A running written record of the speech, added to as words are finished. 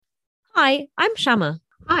Hi, I'm Shama,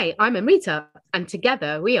 Hi, I'm Amrita, and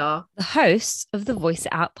together we are. the host of the Voice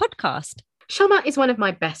It Out podcast. Shama is one of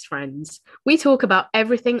my best friends. We talk about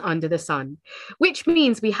everything under the sun, which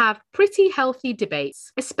means we have pretty healthy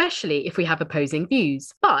debates, especially if we have opposing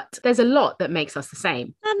views. But there's a lot that makes us the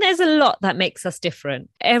same. And there's a lot that makes us different.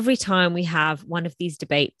 Every time we have one of these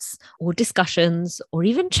debates or discussions or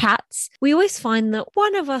even chats, we always find that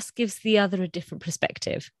one of us gives the other a different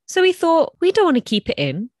perspective. So we thought we don't want to keep it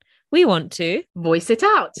in. We want to voice it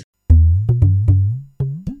out.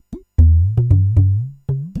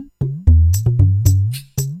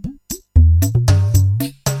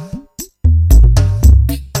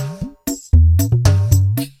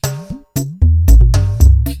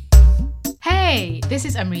 Hey, this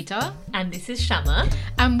is Amrita. And this is Shama.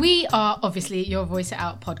 And we are obviously your Voice It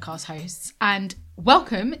Out podcast hosts. And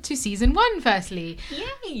welcome to season 1, firstly.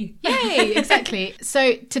 Yay! Yay, exactly.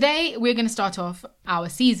 So today we're going to start off our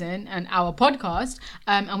season and our podcast.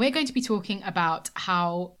 And we're going to be talking about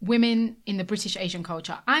how women in the British Asian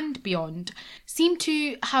culture and beyond seem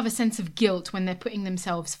to have a sense of guilt when they're putting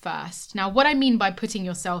themselves first. Now, what I mean by putting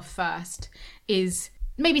yourself first is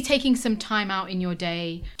maybe taking some time out in your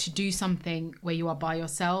day to do something where you are by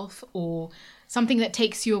yourself, or something that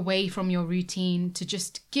takes you away from your routine, to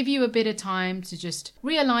just give you a bit of time to just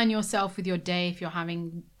realign yourself with your day if you're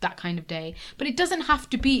having that kind of day. But it doesn't have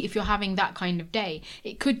to be if you're having that kind of day.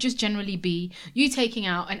 It could just generally be you taking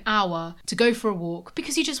out an hour to go for a walk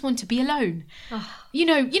because you just want to be alone. You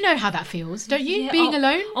know how that feels, don't you? Yeah, Being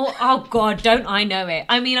alone? Oh God, don't I know it?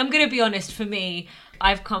 I mean, I'm going to be honest, for me,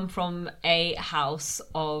 I've come from a house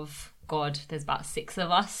of, God, there's about 6 of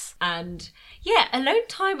us. And yeah, alone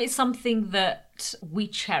time is something that we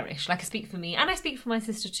cherish. Like, I speak for me and I speak for my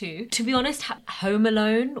sister too. To be honest, home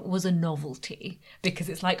alone was a novelty because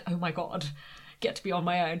it's like, oh my God, get to be on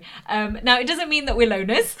my own. Now, it doesn't mean that we're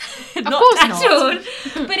loners. Not course at not. all.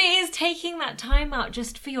 But it is taking that time out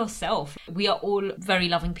just for yourself. We are all very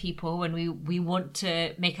loving people and we want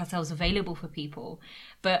to make ourselves available for people.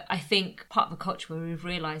 But I think part of the culture where we've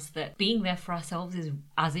realised that being there for ourselves is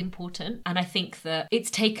as important. And I think that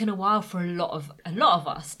it's taken a while for a lot of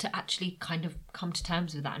us to actually kind of come to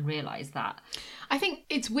terms with that and realise that. I think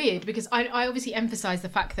it's weird because I obviously emphasise the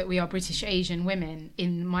fact that we are British Asian women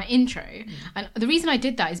in my intro. And the reason I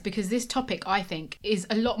did that is because this topic, I think, is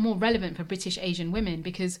a lot more relevant for British Asian women.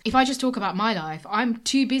 Because if I just talk about my life, I'm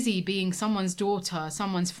too busy being someone's daughter,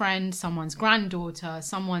 someone's friend, someone's granddaughter,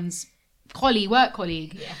 someone's work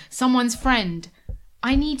colleague, someone's friend.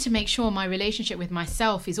 I need to make sure my relationship with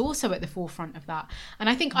myself is also at the forefront of that. And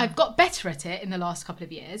I think I've got better at it in the last couple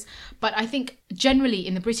of years. But I think generally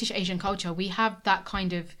in the British Asian culture, we have that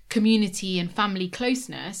kind of community and family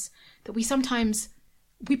closeness that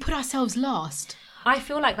we put ourselves last. I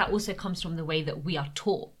feel like that also comes from the way that we are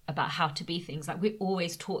taught about how to be things. Like, we're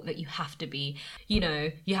always taught that you have to be,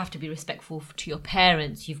 you have to be respectful to your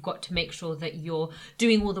parents. You've got to make sure that you're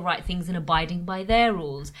doing all the right things and abiding by their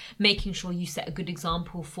rules, making sure you set a good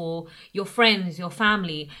example for your friends, your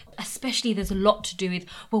family. Especially, there's a lot to do with,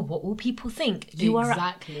 well, what will people think? You are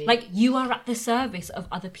at the service of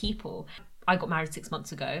other people. I got married 6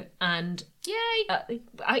 months ago and yay!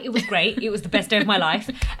 It was great. It was the best day of my life.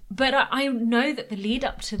 But I know that the lead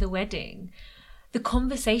up to the wedding, the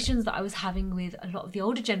conversations that I was having with a lot of the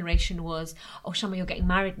older generation was, oh, Shama, you're getting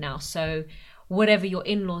married now. So whatever your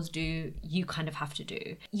in-laws do, you kind of have to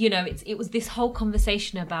do. It was this whole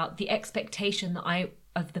conversation about the expectation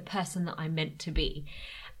of the person that I'm meant to be.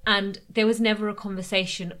 And there was never a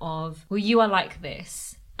conversation of, well, you are like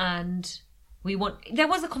this and there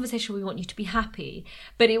was a conversation, we want you to be happy,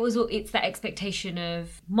 but it's that expectation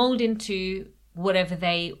of mold into whatever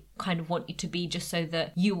they kind of want you to be, just so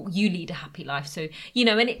that you lead a happy life. So,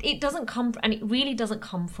 and it doesn't come, and it really doesn't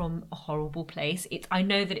come from a horrible place. I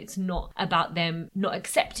know that it's not about them not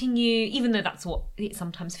accepting you, even though that's what it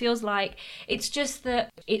sometimes feels like. It's just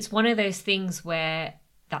that it's one of those things where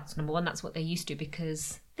that's number one, that's what they're used to,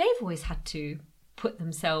 because they've always had to put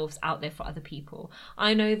themselves out there for other people.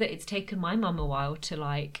 I know that it's taken my mum a while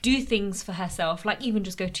to do things for herself, like even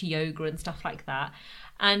just go to yoga and stuff like that.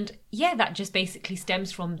 And yeah, that just basically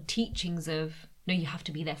stems from teachings of, no, you have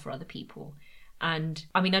to be there for other people. And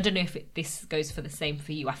I mean, I don't know if this goes for the same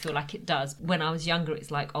for you. I feel like it does. When I was younger,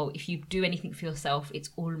 it's like, oh, if you do anything for yourself,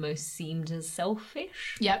 it's almost seemed as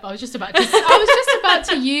selfish. Yeah, I was just about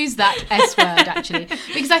to use that S word, actually,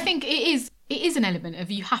 because I think it is an element of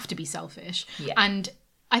you have to be selfish. Yeah. And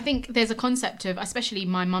I think there's a concept of, especially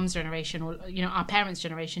my mum's generation, or our parents'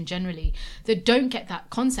 generation generally, that don't get that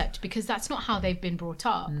concept because that's not how they've been brought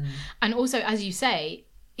up. And also, as you say,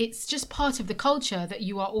 it's just part of the culture that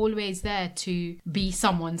you are always there to be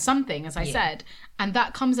someone something, as I said, and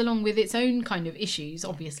that comes along with its own kind of issues,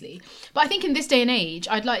 obviously. But I think in this day and age,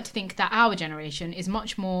 I'd like to think that our generation is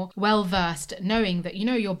much more well versed, knowing that, you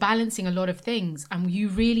know, you're balancing a lot of things and you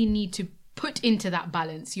really need to put into that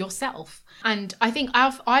balance yourself. And I think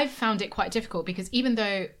I've found it quite difficult because even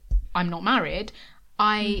though I'm not married,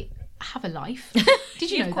 I have a life. Did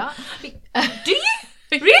you know that? Do you?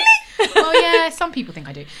 Really? Well, yeah, some people think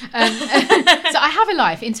I do. So I have a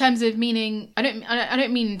life in terms of meaning, I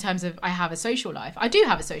don't mean in terms of I have a social life. I do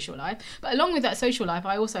have a social life, but along with that social life,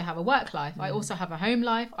 I also have a work life. I also have a home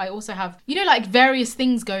life. I also have, you know, like various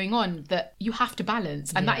things going on that you have to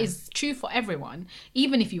balance. And that is true for everyone,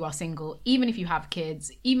 even if you are single, even if you have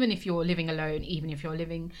kids, even if you're living alone, even if you're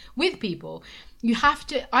living with people. You have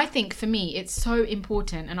to, I think for me, it's so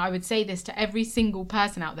important, and I would say this to every single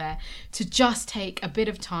person out there, to just take a bit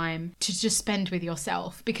of time to just spend with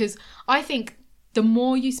yourself. Because I think the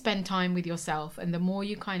more you spend time with yourself and the more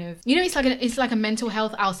you kind of, you know, it's like a mental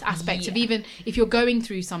health aspect of even if you're going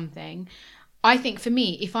through something. I think for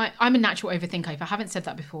me, if I'm a natural overthinker. If I haven't said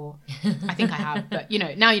that before, I think I have, but you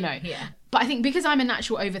know, now you know. Yeah. But I think because I'm a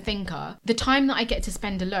natural overthinker, the time that I get to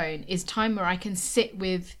spend alone is time where I can sit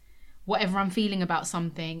with whatever I'm feeling about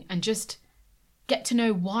something and just get to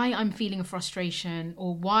know why I'm feeling a frustration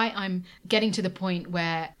or why I'm getting to the point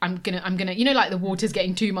where I'm gonna, you know, like the water's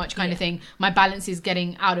getting too much kind of thing. My balance is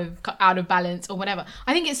getting out of balance or whatever.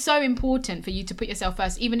 I think it's so important for you to put yourself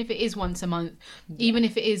first, even if it is once a month, even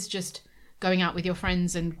if it is just going out with your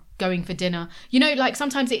friends and going for dinner. You know, like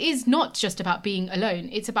sometimes it is not just about being alone.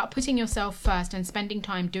 It's about putting yourself first and spending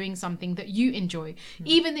time doing something that you enjoy.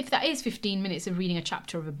 Even if that is 15 minutes of reading a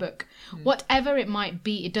chapter of a book. Whatever it might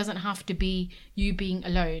be, it doesn't have to be you being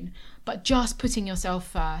alone. But just putting yourself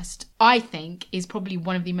first, I think, is probably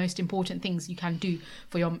one of the most important things you can do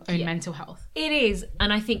for your own mental health. It is.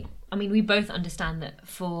 And I think, I mean, we both understand that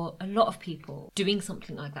for a lot of people, doing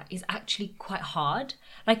something like that is actually quite hard.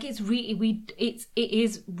 Like it is really,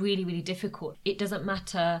 really difficult. It doesn't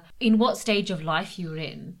matter in what stage of life you're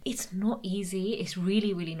in. It's not easy. It's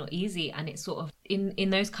really, really not easy. And it's sort of in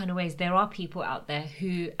those kind of ways, there are people out there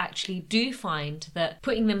who actually do find that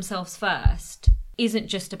putting themselves first isn't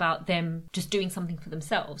just about them just doing something for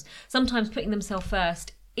themselves. Sometimes putting themselves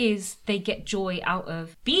first is they get joy out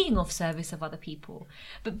of being of service of other people,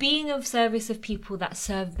 but being of service of people that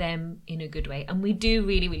serve them in a good way. And we do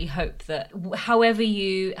really, really hope that however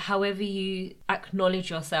you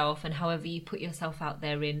acknowledge yourself and however you put yourself out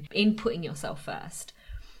there in putting yourself first,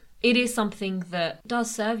 it is something that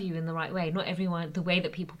does serve you in the right way. Not everyone, the way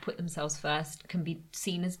that people put themselves first can be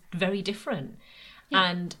seen as very different. Yeah.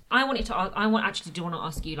 And I want to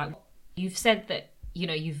ask you, like, you've said that, you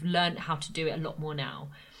know, you've learned how to do it a lot more now.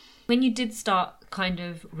 When you did start kind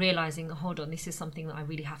of realizing, hold on, this is something that I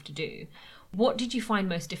really have to do, what did you find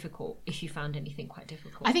most difficult, if you found anything quite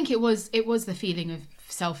difficult? I think it was the feeling of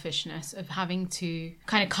selfishness, of having to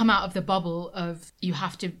kind of come out of the bubble of you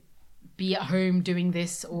have to be at home doing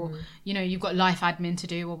this, or you know, you've got life admin to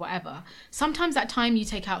do or whatever. Sometimes that time you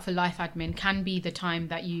take out for life admin can be the time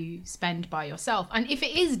that you spend by yourself. And if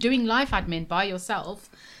it is doing life admin by yourself,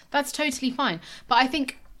 that's totally fine. But I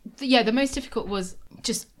think, the most difficult was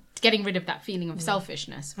just getting rid of that feeling of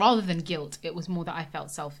selfishness rather than guilt. It was more that I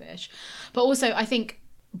felt selfish. But also, I think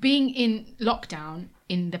being in lockdown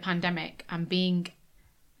in the pandemic and being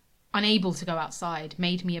unable to go outside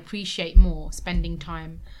made me appreciate more spending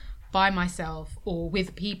time by myself or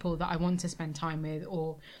with people that I want to spend time with,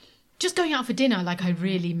 or just going out for dinner. Like I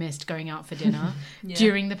really missed going out for dinner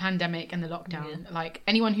during the pandemic and the lockdown. Like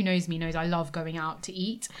anyone who knows me knows I love going out to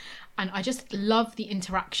eat, and I just love the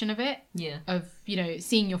interaction of it. Of, you know,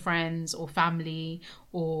 seeing your friends or family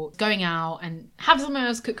or going out and have someone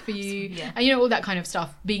else cook for you, and you know, all that kind of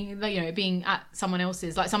stuff, being, you know, being at someone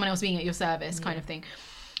else's, like someone else being at your service kind of thing.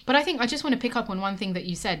 But I think I just want to pick up on one thing that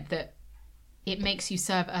you said, that it makes you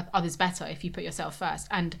serve others better if you put yourself first.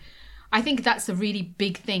 And I think that's a really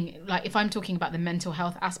big thing. Like if I'm talking about the mental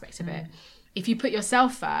health aspect of it, if you put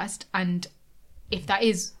yourself first, and if that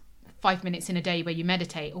is 5 minutes in a day where you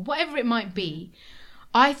meditate or whatever it might be,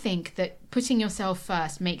 I think that putting yourself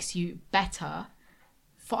first makes you better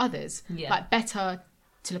for others. Like better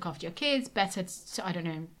to look after your kids, better to, I don't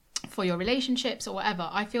know, for your relationships or whatever,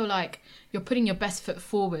 I feel like you're putting your best foot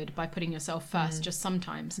forward by putting yourself first, just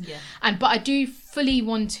sometimes. Yeah. But I do fully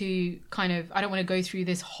want to I don't want to go through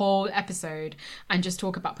this whole episode and just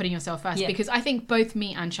talk about putting yourself first, because I think both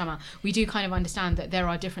me and Shama, we do kind of understand that there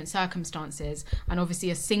are different circumstances, and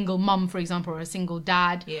obviously a single mum, for example, or a single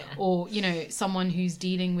dad, or, you know, someone who's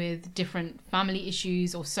dealing with different family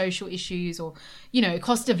issues or social issues, or, you know,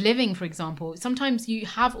 cost of living, for example. Sometimes you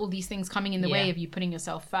have all these things coming in the way of you putting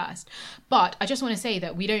yourself first. But I just want to say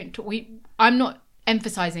that I'm not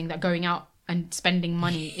emphasizing that going out and spending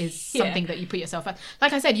money is something that you put yourself first.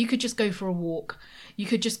 Like I said, you could just go for a walk. You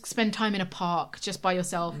could just spend time in a park just by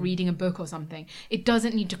yourself, reading a book or something. It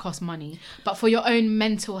doesn't need to cost money. But for your own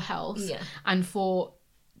mental health and for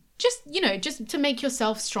just to make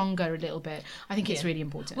yourself stronger a little bit, I think it's really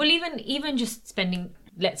important. Well, even just spending,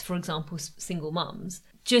 let's, for example, single mums,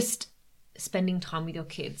 just spending time with your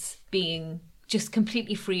kids, being just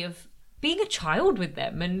completely free of being a child with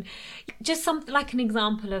them, and just something like an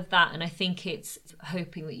example of that. And I think it's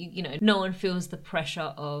hoping that you know, no one feels the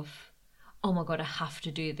pressure of, oh my God, I have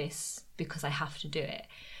to do this because I have to do it.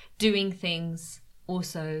 Doing things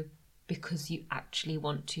also because you actually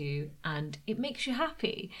want to, and it makes you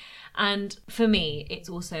happy. And for me, it's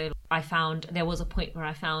also, there was a point where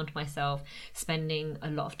I found myself spending a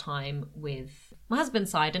lot of time with my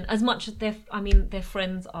husband's side, and as much as their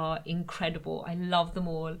friends are incredible. I love them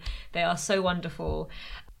all. They are so wonderful.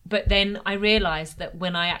 But then I realized that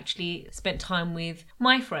when I actually spent time with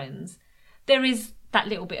my friends, there is that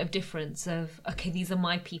little bit of difference of, okay, these are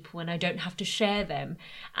my people and I don't have to share them.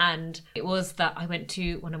 And it was that I went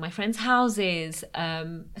to one of my friends' houses,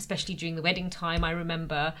 especially during the wedding time. I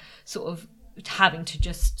remember sort of having to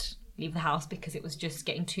just leave the house because it was just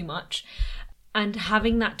getting too much. And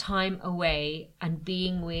having that time away and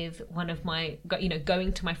being with one of my, you know,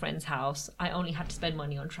 going to my friend's house, I only had to spend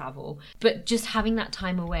money on travel. But just having that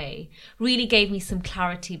time away really gave me some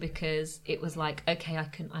clarity, because it was like, okay,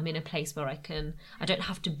 I'm in a place where I don't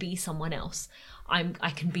have to be someone else.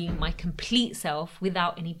 I can be my complete self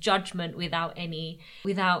without any judgment, without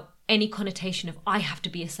any connotation of I have to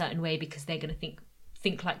be a certain way because they're going to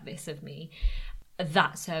think like this of me.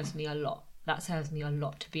 That serves me a lot. That serves me a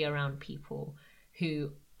lot, to be around people who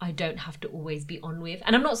I don't have to always be on with.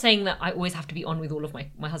 And I'm not saying that I always have to be on with all of my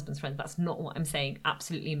husband's friends. That's not what I'm saying.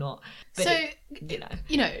 Absolutely not. But so,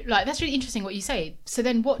 you know, like, that's really interesting what you say. So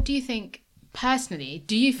then what do you think, personally,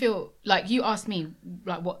 do you feel, like, you asked me,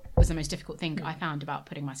 like, what was the most difficult thing I found about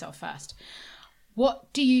putting myself first?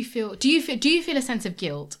 What do you feel? Do you feel a sense of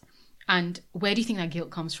guilt? And where do you think that guilt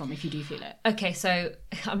comes from, if you do feel it? Okay, so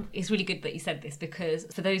it's really good that you said this, because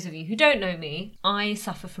for those of you who don't know me, I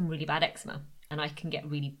suffer from really bad eczema, and I can get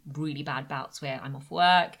really, really bad bouts where I'm off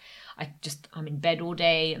work, I'm in bed all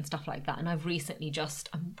day and stuff like that. And I've recently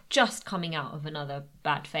I'm just coming out of another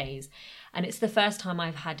bad phase, and it's the first time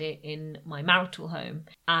I've had it in my marital home.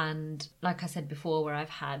 And like I said before, where I've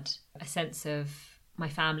had a sense of my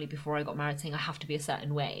family before I got married saying I have to be a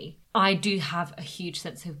certain way, I do have a huge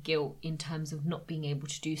sense of guilt in terms of not being able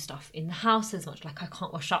to do stuff in the house as much. Like, I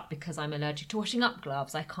can't wash up because I'm allergic to washing up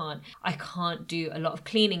gloves. I can't do a lot of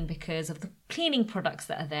cleaning because of the cleaning products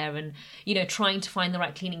that are there, and, you know, trying to find the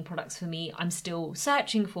right cleaning products for me, I'm still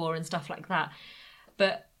searching for, and stuff like that.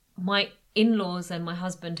 But my in-laws and my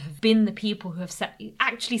husband have been the people who have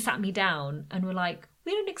actually sat me down and were like,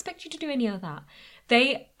 we don't expect you to do any of that.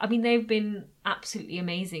 They've been absolutely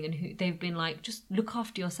amazing, and they've been like, just look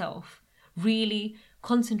after yourself, really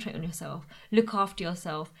concentrate on yourself, look after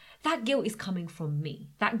yourself. That guilt is coming from me.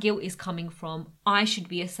 That guilt is coming from, I should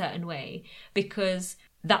be a certain way, because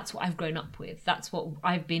that's what I've grown up with. That's what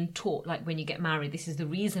I've been taught. Like, when you get married, this is the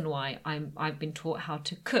reason why I've been taught how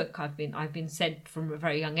to cook. I've been said from a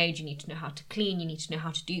very young age, you need to know how to clean, you need to know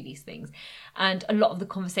how to do these things. And a lot of the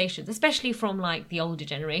conversations, especially from like the older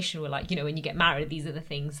generation, were like, you know, when you get married, these are the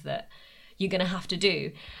things that you're going to have to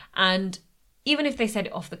do. And even if they said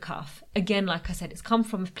it off the cuff, again, like I said, it's come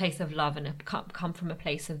from a place of love, and come from a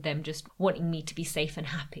place of them just wanting me to be safe and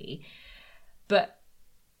happy. But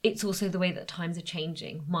it's also the way that times are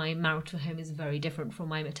changing. My marital home is very different from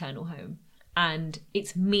my maternal home. And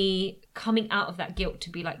it's me coming out of that guilt to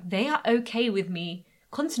be like, they are okay with me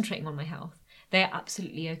concentrating on my health. They're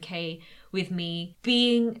absolutely okay with me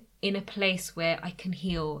being in a place where I can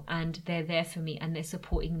heal, and they're there for me, and they're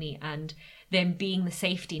supporting me, and them being the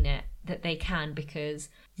safety net that they can, because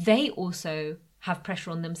they also have pressure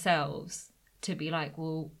on themselves to be like,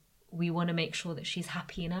 well, we want to make sure that she's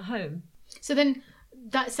happy in her home. So then,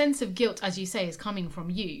 that sense of guilt, as you say, is coming from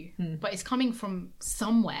you, but it's coming from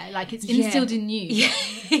somewhere. Like, it's instilled in you.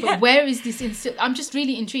 But where is this instilled? I'm just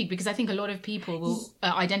really intrigued, because I think a lot of people will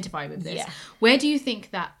identify with this. Where do you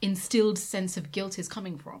think that instilled sense of guilt is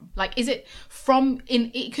coming from? Like, is it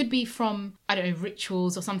it could be from, I don't know,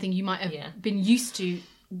 rituals or something you might have been used to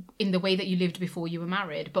in the way that you lived before you were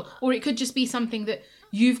married, or it could just be something that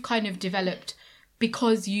you've kind of developed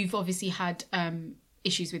because you've obviously had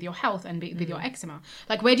issues with your health and with your eczema.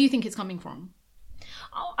 Like, where do you think it's coming from?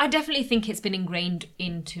 I definitely think it's been ingrained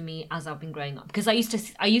into me as I've been growing up, because I used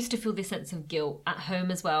to feel this sense of guilt at home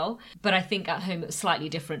as well, but I think at home it was slightly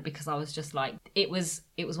different, because I was just like, it was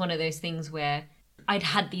one of those things where I'd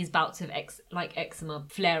had these bouts of eczema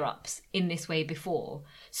flare-ups in this way before,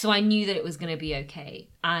 so I knew that it was going to be okay.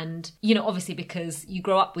 And, you know, obviously because you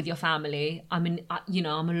grow up with your family, I'm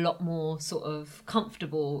a lot more sort of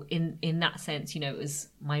comfortable in that sense. You know, it was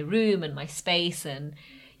my room and my space, and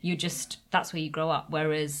that's where you grow up.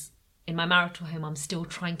 Whereas in my marital home, I'm still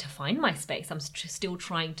trying to find my space. I'm still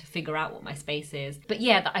trying to figure out what my space is. But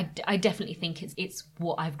yeah, I definitely think it's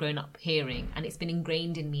what I've grown up hearing, and it's been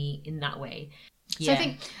ingrained in me in that way. So I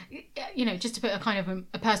think, you know, just to put a kind of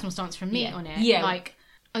a personal stance from me on it, like,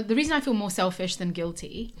 the reason I feel more selfish than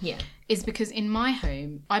guilty is because in my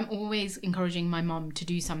home, I'm always encouraging my mum to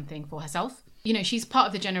do something for herself. You know, she's part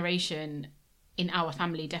of the generation in our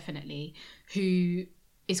family, definitely, who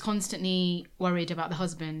is constantly worried about the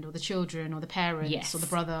husband or the children or the parents or the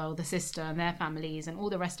brother or the sister and their families and all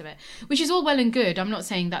the rest of it, which is all well and good. I'm not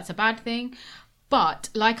saying that's a bad thing. But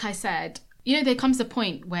like I said, you know, there comes a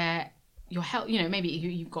point where your health, you know, maybe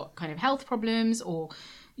you've got kind of health problems, or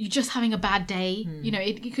you're just having a bad day. You know,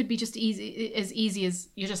 it could be just easy as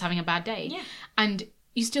you're just having a bad day, and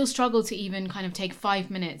you still struggle to even kind of take 5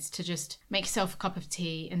 minutes to just make yourself a cup of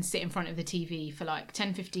tea and sit in front of the TV for like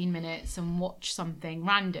 10-15 minutes and watch something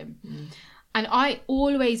random. And I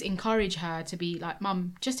always encourage her to be like,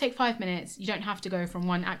 Mum, just take 5 minutes. You don't have to go from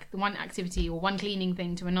one activity or one cleaning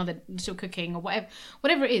thing to another, little cooking or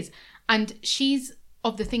whatever it is. And she's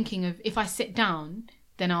of the thinking of, if I sit down,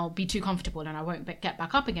 then I'll be too comfortable and I won't get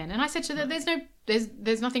back up again. And I said to her,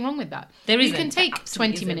 there's nothing wrong with that. You can take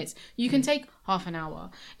 20 minutes. You can take half an hour.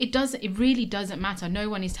 It really doesn't matter. No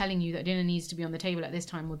one is telling you that dinner needs to be on the table at this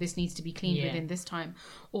time, or this needs to be cleaned within this time,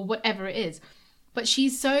 or whatever it is. But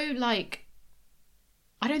she's so like,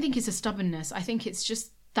 I don't think it's a stubbornness. I think it's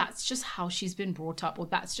just, that's just how she's been brought up, or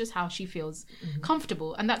that's just how she feels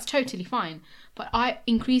comfortable, and that's totally fine. But I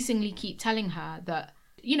increasingly keep telling her that,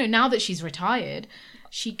 you know, now that she's retired,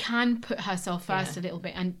 she can put herself first a little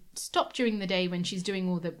bit and stop during the day when she's doing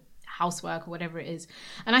all the housework or whatever it is.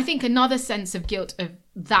 And I think another sense of guilt of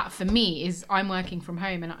that for me is, I'm working from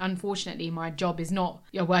home, and unfortunately my job is not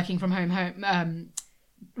your working from home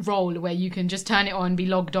role where you can just turn it on, be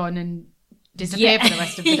logged on and disappear for the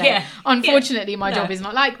rest of the day. Unfortunately, my job is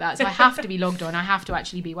not like that. So I have to be logged on. I have to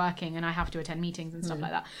actually be working, and I have to attend meetings and stuff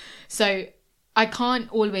like that. So I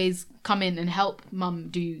can't always come in and help Mum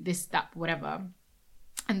do this, that, whatever.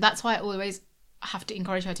 And that's why I always have to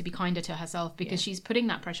encourage her to be kinder to herself, because she's putting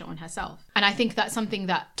that pressure on herself. And I think that's something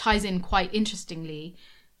that ties in quite interestingly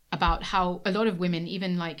about how a lot of women,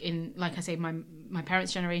 even like I say, my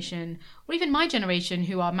parents' generation, or even my generation,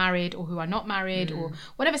 who are married or who are not married, or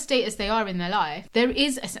whatever status they are in their life, there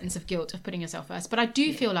is a sense of guilt of putting yourself first. But I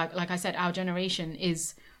do feel like I said, our generation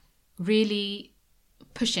is really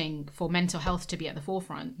pushing for mental health to be at the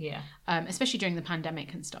forefront, especially during the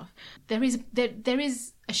pandemic and stuff. There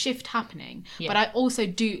is a shift happening, but I also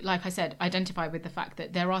do, like I said, identify with the fact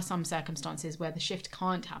that there are some circumstances where the shift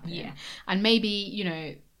can't happen, and maybe, you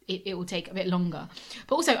know, it will take a bit longer.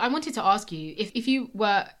 But also, I wanted to ask you, if you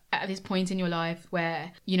were at this point in your life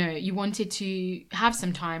where, you know, you wanted to have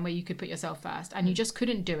some time where you could put yourself first, and you just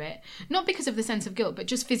couldn't do it, not because of the sense of guilt, but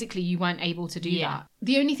just physically you weren't able to do that.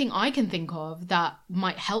 The only thing I can think of that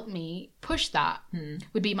might help me push that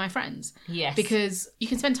would be my friends. Yes. Because you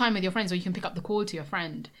can spend time with your friends, or you can pick up the call to your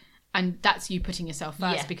friend, and that's you putting yourself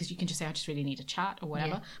first, because you can just say, I just really need a chat or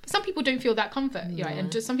whatever. But some people don't feel that comfort, right? And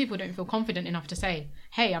just some people don't feel confident enough to say,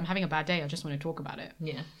 hey, I'm having a bad day, I just want to talk about it.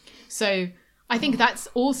 So I think that's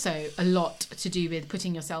also a lot to do with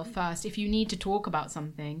putting yourself first. If you need to talk about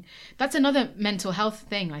something, that's another mental health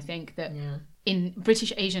thing, I think, that in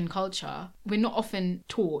British Asian culture, we're not often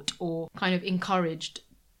taught or kind of encouraged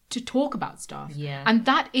to talk about stuff. And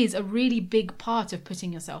that is a really big part of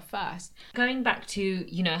putting yourself first. Going back to,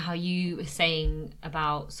 you know, how you were saying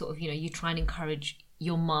about sort of, you know, you try and encourage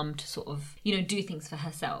your mum to sort of, you know, do things for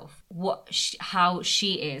herself. How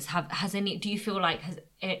she is, do you feel like has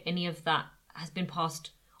any of that has been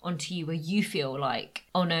passed on to you, where you feel like,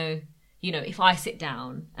 oh no, you know, if I sit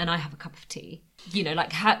down and I have a cup of tea, you know,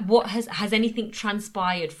 like what has anything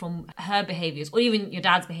transpired from her behaviours or even your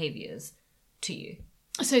dad's behaviours to you?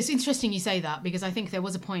 So it's interesting you say that, because I think there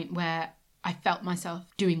was a point where I felt myself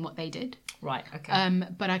doing what they did. Right, okay.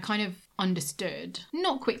 But I kind of understood,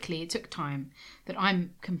 not quickly, it took time, that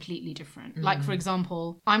I'm completely different. Like, for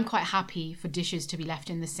example, I'm quite happy for dishes to be left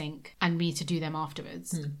in the sink and me to do them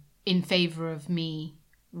afterwards in favour of me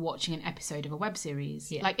watching an episode of a web series.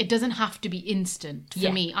 Yeah. Like, it doesn't have to be instant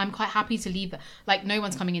for me. I'm quite happy to leave that. Like, no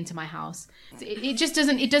one's coming into my house. It just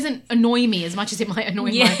doesn't annoy me as much as it might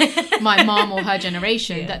annoy my mom or her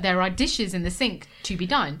generation that there are dishes in the sink to be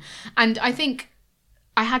done. And I think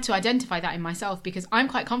I had to identify that in myself, because I'm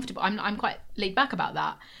quite comfortable. I'm quite laid back about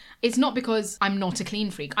that. It's not because I'm not a clean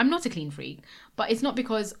freak. I'm not a clean freak, but it's not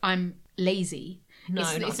because I'm lazy. No,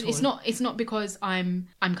 it's not because I'm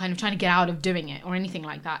kind of trying to get out of doing it or anything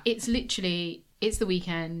like that. It's literally, it's the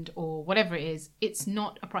weekend or whatever it is. It's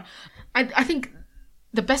not a I think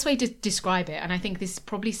the best way to describe it, and I think this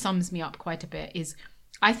probably sums me up quite a bit, is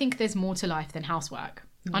I think there's more to life than housework.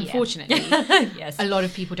 Unfortunately, yes. A lot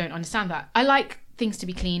of people don't understand that. I like things to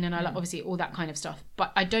be clean and I like obviously all that kind of stuff,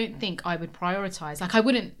 but I don't think I would prioritize. Like, I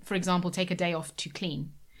wouldn't, for example, take a day off to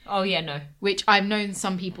clean. Oh yeah, no. Which I've known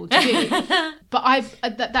some people to do, but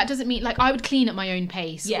that doesn't mean, like, I would clean at my own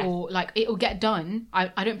pace, or like it'll get done.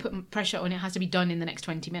 I don't put pressure on it has to be done in the next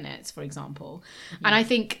 20 minutes, for example. And I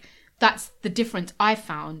think that's the difference I've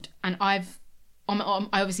found. And I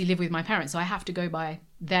obviously live with my parents, so I have to go by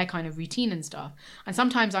their kind of routine and stuff. And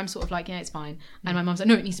sometimes I'm sort of like, yeah, it's fine. And my mum's like,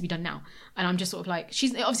 no, it needs to be done now. And I'm just sort of like, she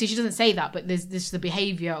doesn't say that, but there's this the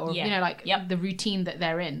behavior or, you know, like the routine that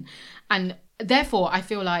they're in. And therefore, I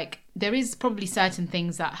feel like there is probably certain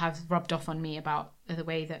things that have rubbed off on me about the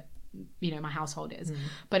way that, you know, my household is.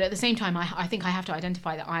 But at the same time, I think I have to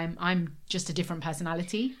identify that I'm just a different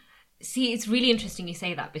personality. See, it's really interesting you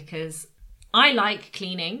say that, because I like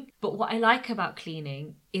cleaning, but what I like about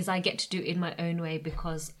cleaning is I get to do it in my own way,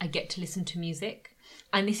 because I get to listen to music.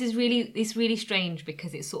 And it's really strange,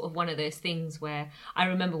 because it's sort of one of those things where I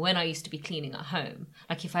remember when I used to be cleaning at home,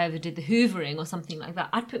 like if I ever did the hoovering or something like that,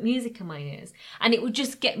 I'd put music in my ears and it would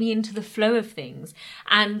just get me into the flow of things.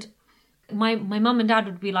 And my mum and dad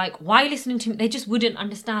would be like, why are you listening to me? They just wouldn't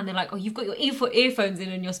understand. They're like, oh, you've got your earphones in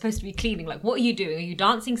and you're supposed to be cleaning. Like, what are you doing? Are you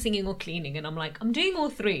dancing, singing or cleaning? And I'm like, I'm doing all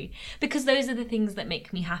three, because those are the things that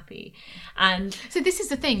make me happy. And so this is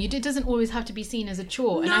the thing, it doesn't always have to be seen as a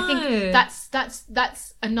chore. No. And I think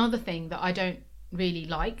that's another thing that I don't really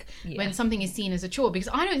like, when something is seen as a chore, because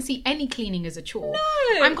I don't see any cleaning as a chore.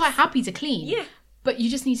 No. I'm quite happy to clean. Yeah. But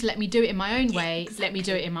you just need to let me do it in my own way. Exactly. Let me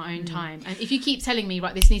do it in my own time. And if you keep telling me,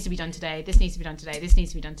 right, this needs to be done today, this needs to be done today, this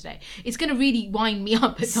needs to be done today, it's going to really wind me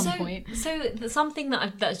up at some point. So something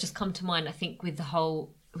that has just come to mind, I think, with the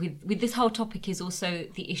whole with this whole topic is also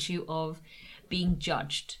the issue of being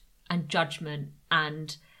judged and judgment.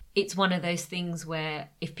 And it's one of those things where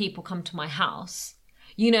if people come to my house,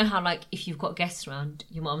 you know how, like, if you've got guests around,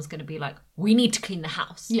 your mom's going to be like, we need to clean the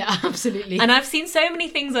house. Yeah, absolutely. And I've seen so many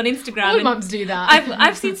things on Instagram. All mums do that.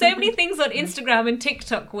 I've seen so many things on Instagram and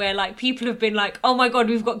TikTok where, like, people have been like, oh my God,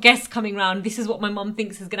 we've got guests coming round. This is what my mum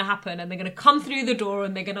thinks is going to happen. And they're going to come through the door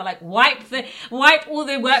and they're going to, like, wipe all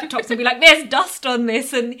the worktops and be like, there's dust on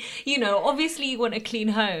this. And, you know, obviously you want a clean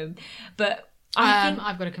home. But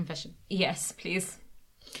I've got a confession. Yes, please.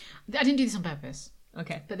 I didn't do this on purpose.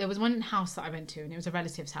 Okay. But there was one house that I went to and it was a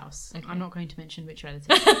relative's house. Okay. I'm not going to mention which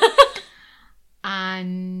relative.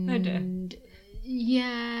 And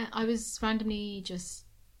yeah, I was randomly just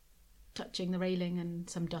touching the railing and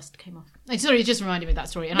some dust came off. Sorry, it just reminded me of that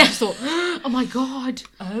story. And I just thought, oh my God.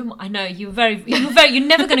 I know, you're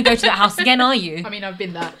never going to go to that house again, are you? I mean, I've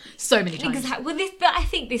been there so many times. Exactly. Well, but I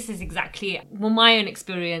think this is exactly it. Well, my own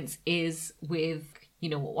experience is with, you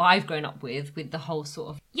know, what I've grown up with the whole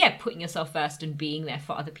sort of, putting yourself first and being there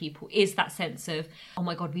for other people, is that sense of, oh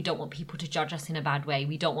my God, we don't want people to judge us in a bad way.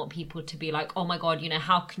 We don't want people to be like, oh my God, you know,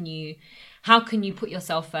 how can you put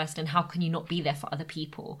yourself first and how can you not be there for other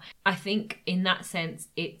people? I think in that sense,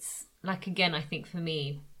 it's like, again, I think for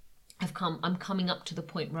me, I'm coming up to the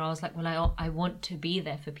point where I was like, well, I want to be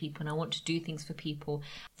there for people and I want to do things for people.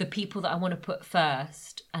 The people that I want to put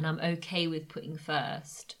first, and I'm okay with putting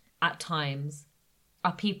first at times,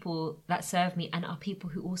 are people that serve me and are people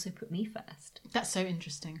who also put me first. That's so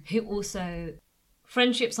interesting. Who also,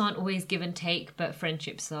 friendships aren't always give and take, but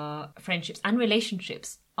friendships and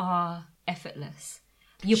relationships are effortless.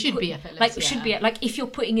 Should be effortless. Should be, like, if you're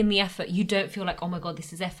putting in the effort, you don't feel like, oh my God,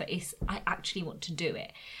 this is effort. It's, I actually want to do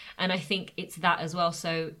it. And I think it's that as well.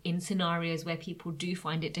 So in scenarios where people do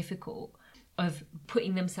find it difficult, of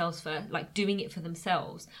putting themselves first, like doing it for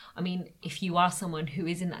themselves. I mean, if you are someone who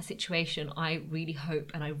is in that situation, I really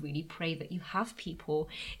hope and I really pray that you have people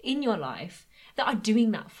in your life that are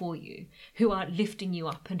doing that for you, who are lifting you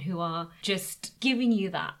up and who are just giving you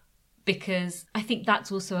that. Because I think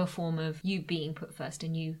that's also a form of you being put first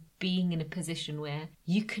and you being in a position where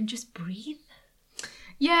you can just breathe.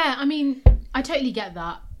 Yeah, I mean, I totally get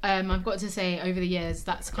that. I've got to say, over the years,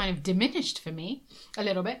 that's kind of diminished for me a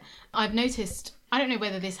little bit. I've noticed, I don't know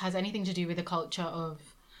whether this has anything to do with the culture of,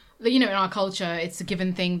 you know, in our culture, it's a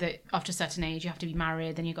given thing that after a certain age, you have to be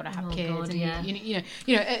married, then you've got to have kids. God, and yeah. you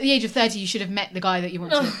know, at the age of 30, you should have met the guy that you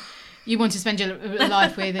want to spend your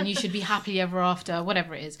life with, and you should be happily ever after,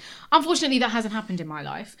 whatever it is. Unfortunately, that hasn't happened in my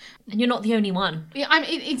life. And you're not the only one. Yeah,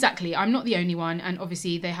 exactly. I'm not the only one. And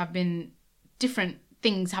obviously, there have been different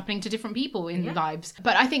things happening to different people in their lives.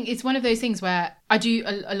 But I think it's one of those things where I do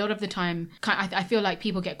a lot of the time, I feel like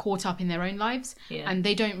people get caught up in their own lives and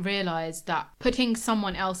they don't realise that putting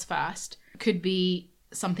someone else first could be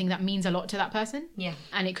something that means a lot to that person. Yeah.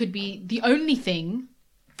 And it could be the only thing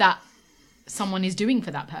that someone is doing for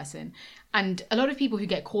that person. And a lot of people who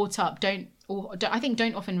get caught up don't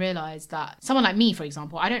often realize that someone like me, for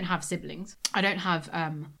example, I don't have siblings. I don't have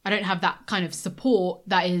that kind of support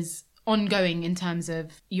that is ongoing, in terms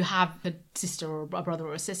of you have a sister or a brother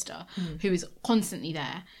or a sister who is constantly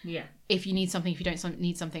there. Yeah. If you need something, if you don't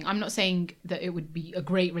need something. I'm not saying that it would be a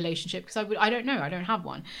great relationship, because I don't know. I don't have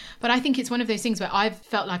one. But I think it's one of those things where I've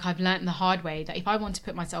felt like I've learned the hard way that if I want to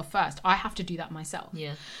put myself first, I have to do that myself.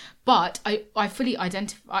 Yeah. But I fully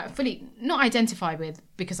not identify with,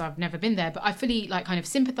 because I've never been there, but I fully like kind of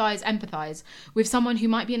empathize with someone who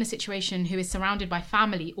might be in a situation who is surrounded by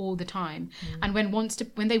family all the time. And when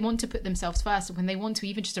they want to put themselves first, when they want to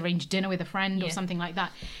even just arrange dinner with a friend or something like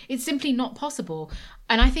that, it's simply not possible.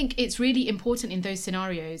 And I think it's really important in those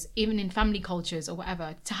scenarios, even in family cultures or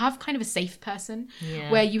whatever, to have kind of a safe person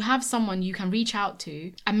where you have someone you can reach out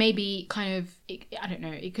to, and maybe kind of, I don't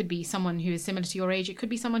know, it could be someone who is similar to your age. It could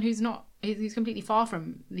be someone who's completely far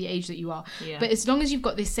from the age that you are. Yeah. But as long as you've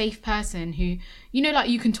got this safe person who, you know, like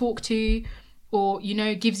you can talk to, or, you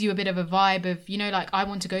know, gives you a bit of a vibe of, you know, like, I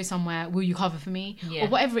want to go somewhere, will you cover for me? Or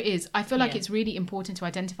whatever it is. I feel like it's really important to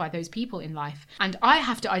identify those people in life. And I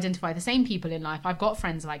have to identify the same people in life. I've got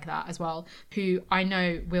friends like that as well, who I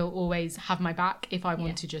know will always have my back if I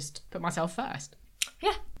want to just put myself first.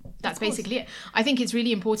 Yeah. That's basically it. I think it's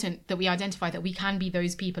really important that we identify that we can be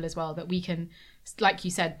those people as well, that we can, like you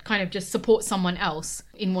said, kind of just support someone else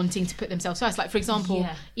in wanting to put themselves first. Like, for example,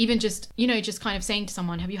 even just, you know, just kind of saying to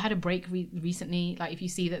someone, have you had a break recently? Like, if you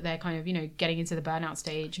see that they're kind of, you know, getting into the burnout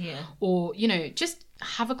stage, or, you know, just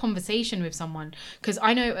have a conversation with someone. Because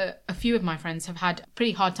I know a few of my friends have had a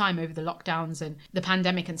pretty hard time over the lockdowns and the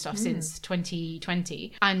pandemic and stuff since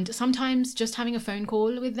 2020. And sometimes just having a phone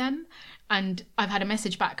call with them, and I've had a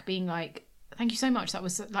message back being like, thank you so much. That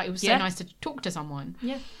was like, it was so nice to talk to someone.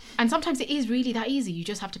 Yeah. And sometimes it is really that easy. You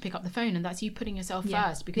just have to pick up the phone, and that's you putting yourself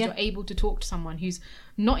first, because you're able to talk to someone who's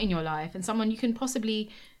not in your life, and someone you can possibly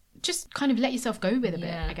just kind of let yourself go with a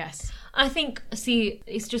bit, I guess. I think,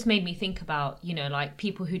 it's just made me think about, you know, like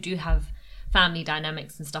people who do have family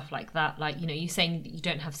dynamics and stuff like that. Like, you know, you're saying that you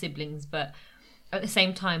don't have siblings, but at the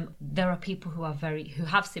same time, there are people who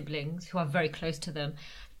have siblings, who are very close to them.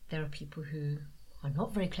 There are people who are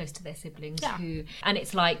not very close to their siblings, and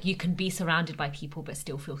it's like you can be surrounded by people but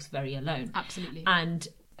still feel very alone. Absolutely. And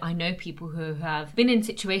I know people who have been in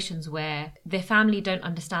situations where their family don't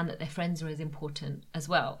understand that their friends are as important as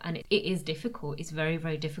well. And it is difficult. It's very,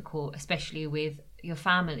 very difficult, especially with your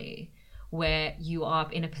family, where you are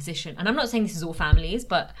in a position, and I'm not saying this is all families,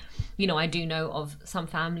 but, you know, I do know of some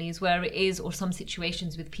families where it is, or some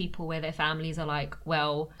situations with people where their families are like,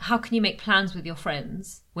 well, how can you make plans with your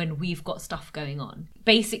friends when we've got stuff going on?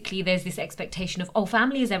 Basically, there's this expectation of, oh,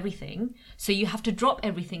 family is everything, so you have to drop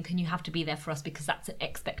everything and you have to be there for us because that's an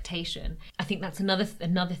expectation. I think that's another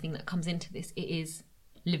thing that comes into this. It is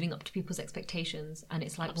living up to people's expectations, and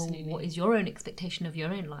it's like, Absolutely. Well, what is your own expectation of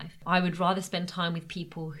your own life? I would rather spend time with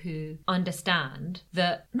people who understand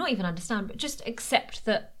that, not even understand, but just accept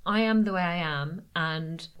that I am the way I am,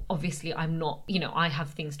 and obviously I'm not, you know, I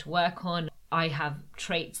have things to work on. I have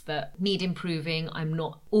traits that need improving. I'm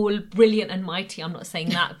not all brilliant and mighty. I'm not saying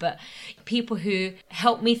that, but people who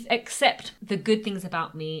help me accept the good things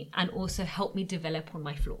about me and also help me develop on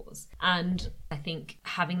my flaws. And I think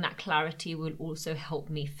having that clarity will also help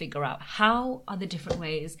me figure out how are the different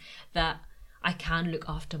ways that I can look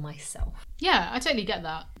after myself. Yeah, I totally get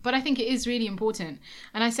that. But I think it is really important.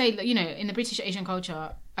 And I say, you know, in the British Asian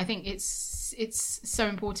culture, I think it's so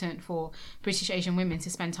important for British Asian women to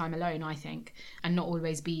spend time alone, I think, and not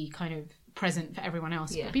always be kind of present for everyone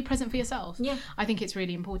else, Yeah. but be present for yourself. Yeah. I think it's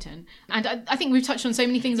really important. And I think we've touched on so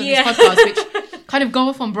many things on Yeah. this podcast which kind of go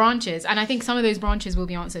off on branches, and I think some of those branches will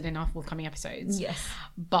be answered in our forthcoming episodes. Yes.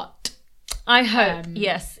 But I hope,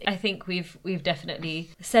 yes. I think we've definitely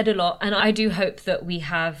said a lot, and I do hope that we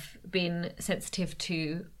have been sensitive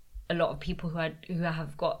to a lot of people who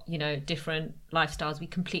have got, you know, different lifestyles. We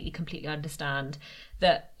completely understand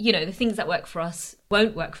that, you know, the things that work for us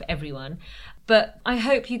won't work for everyone. But I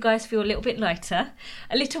hope you guys feel a little bit lighter,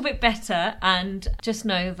 a little bit better, and just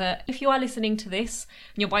know that if you are listening to this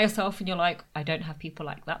and you're by yourself and you're like, I don't have people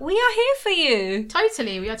like that, we are here for you.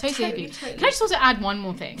 totally, we are totally with you. Can I just also add one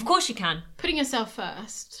more thing? Of course you can. Putting yourself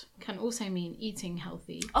first can also mean eating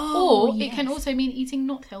healthy. Oh, or yes. it can also mean eating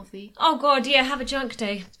not healthy. Oh God, yeah, have a junk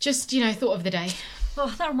day. Just, you know, thought of the day.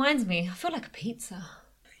 Oh, that reminds me, I feel like a pizza.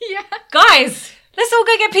 Yeah. Guys, let's all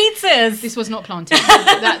go get pizzas. This was not planted.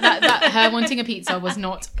 that her wanting a pizza was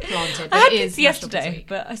not planted. But I had it is pizza National Pizza yesterday, Week.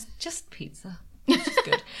 but it's just pizza. It's just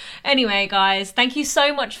good. Anyway, guys, thank you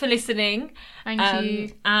so much for listening. Thank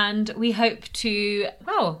you. And we hope to,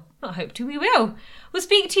 well, not hope to, we will. We'll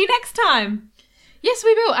speak to you next time. Yes,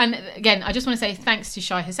 we will. And again, I just want to say thanks to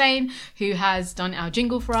Shai Hussain, who has done our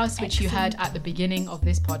jingle for us, which you heard at the beginning of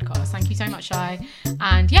this podcast. Thank you so much, Shai.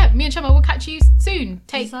 And yeah, me and Shama will catch you soon.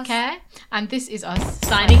 Take care. And this is us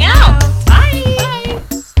Signing out. Bye.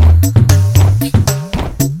 Bye.